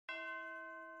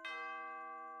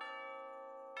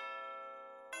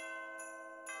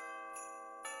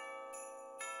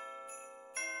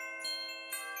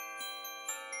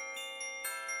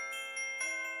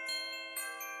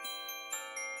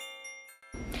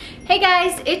Hey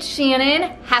guys, it's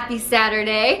Shannon. Happy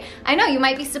Saturday. I know you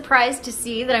might be surprised to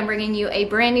see that I'm bringing you a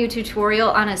brand new tutorial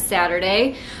on a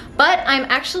Saturday, but I'm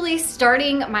actually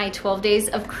starting my 12 Days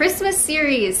of Christmas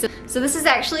series. So this is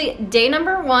actually day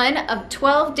number 1 of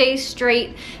 12 days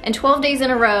straight and 12 days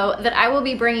in a row that I will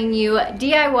be bringing you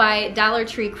DIY Dollar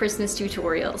Tree Christmas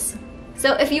tutorials.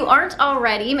 So if you aren't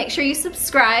already, make sure you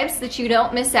subscribe so that you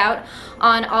don't miss out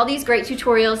on all these great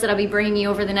tutorials that I'll be bringing you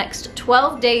over the next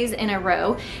 12 days in a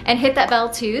row. And hit that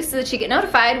bell too so that you get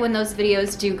notified when those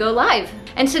videos do go live.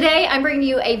 And today I'm bringing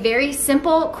you a very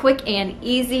simple, quick, and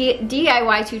easy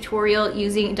DIY tutorial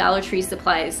using Dollar Tree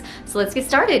supplies. So let's get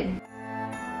started.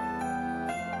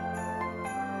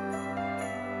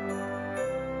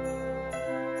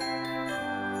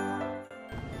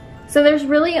 So there's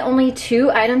really only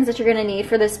 2 items that you're gonna need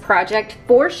for this project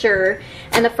for sure.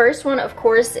 And the first one, of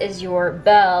course, is your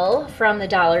bell from the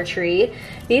Dollar Tree.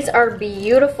 These are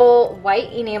beautiful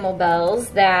white enamel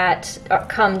bells that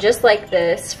come just like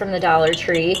this from the Dollar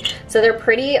Tree. So they're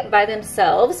pretty by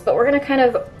themselves, but we're gonna kind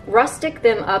of rustic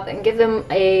them up and give them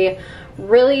a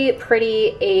really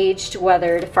pretty aged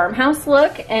weathered farmhouse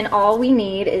look. And all we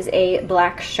need is a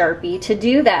black Sharpie to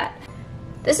do that.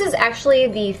 This is actually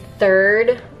the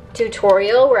 3rd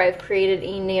tutorial where I've created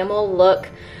enamel look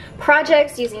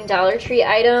projects using Dollar Tree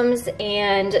items,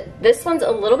 and this one's a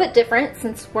little bit different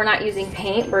since we're not using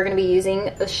paint. We're going to be using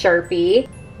a Sharpie,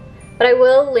 but I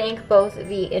will link both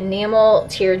the enamel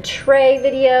tiered tray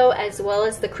video as well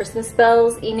as the Christmas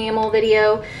bells enamel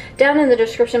video down in the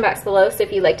description box below. So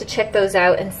if you'd like to check those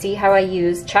out and see how I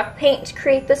use chalk paint to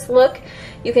create this look,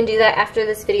 you can do that after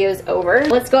this video is over.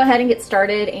 Let's go ahead and get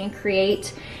started and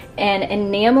create an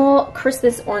enamel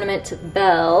Christmas ornament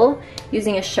bell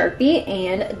using a Sharpie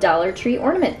and Dollar Tree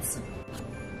ornaments.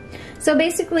 So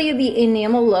basically the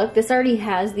enamel look, this already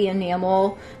has the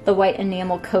enamel, the white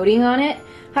enamel coating on it.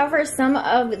 However, some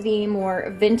of the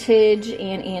more vintage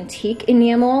and antique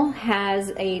enamel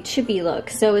has a chippy look.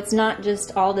 So it's not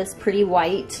just all this pretty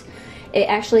white. It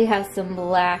actually has some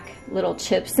black little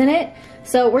chips in it.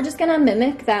 So we're just gonna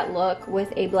mimic that look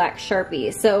with a black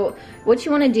Sharpie. So what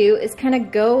you wanna do is kind of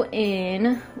go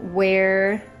in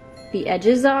where the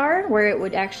edges are, where it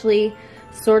would actually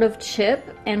sort of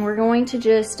chip, and we're going to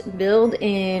just build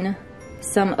in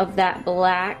some of that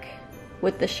black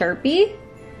with the Sharpie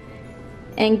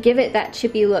and give it that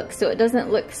chippy look so it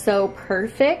doesn't look so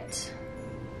perfect,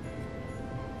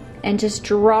 and just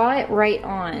draw it right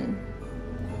on.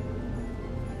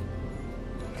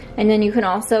 And then you can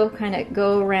also kind of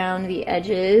go around the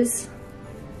edges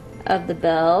of the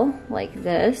bell like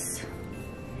this,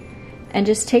 and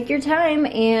just take your time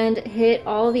and hit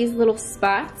all these little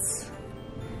spots.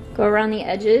 Go around the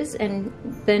edges and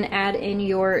then add in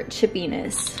your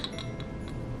chippiness.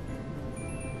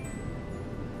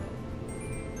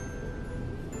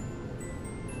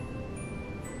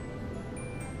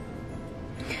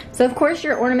 So of course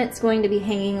your ornament's going to be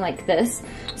hanging like this,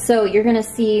 so you're gonna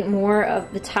see more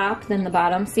of the top than the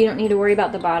bottom, so you don't need to worry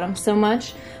about the bottom so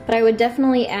much. But I would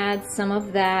definitely add some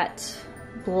of that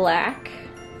black,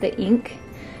 the ink,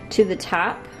 to the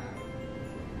top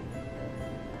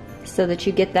so that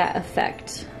you get that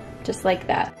effect, just like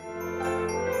that.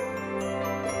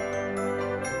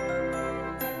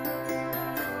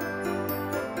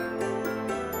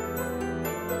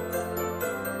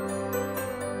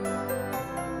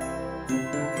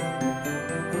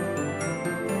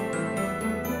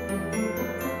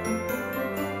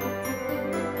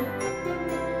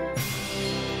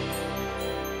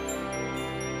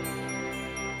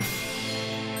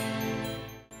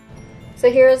 So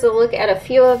here's a look at a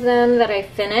few of them that I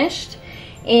finished,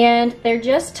 and they're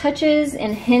just touches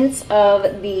and hints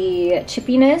of the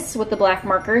chippiness with the black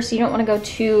marker, so you don't want to go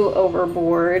too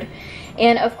overboard.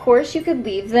 And of course you could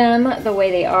leave them the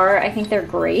way they are. I think they're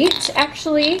great,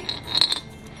 actually.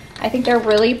 I think they're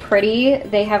really pretty.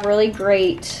 They have really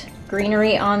great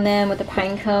greenery on them with the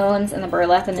pine cones and the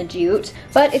burlap and the jute.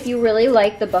 But if you really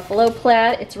like the buffalo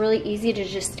plaid, it's really easy to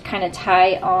just kind of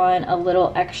tie on a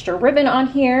little extra ribbon on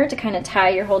here to kind of tie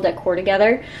your whole decor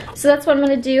together. So that's what I'm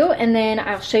going to do, and then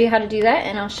I'll show you how to do that,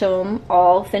 and I'll show them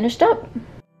all finished up.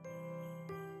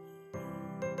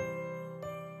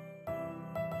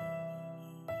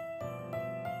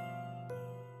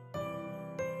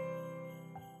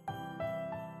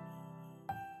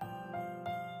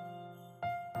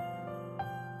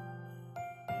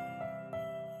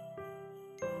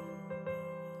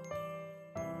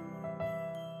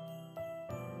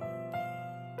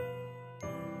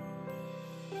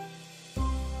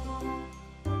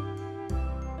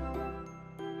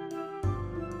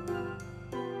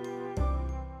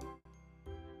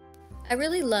 I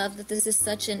really love that this is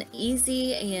such an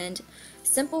easy and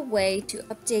simple way to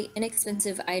update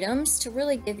inexpensive items to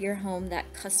really give your home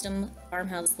that custom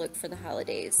farmhouse look for the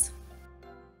holidays.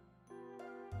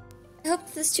 I hope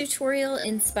this tutorial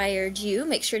inspired you.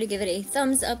 Make sure to give it a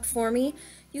thumbs up for me.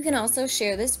 You can also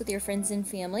share this with your friends and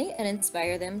family and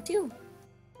inspire them too.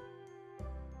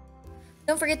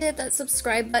 Don't forget to hit that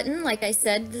subscribe button. Like I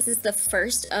said, this is the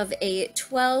first of a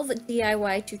 12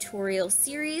 DIY tutorial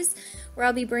series where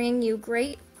I'll be bringing you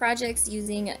great projects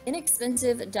using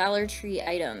inexpensive Dollar Tree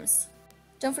items.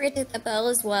 Don't forget to hit the bell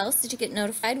as well so that you get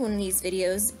notified when these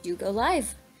videos do go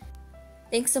live.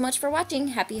 Thanks so much for watching.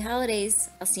 Happy holidays.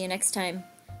 I'll see you next time.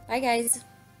 Bye guys.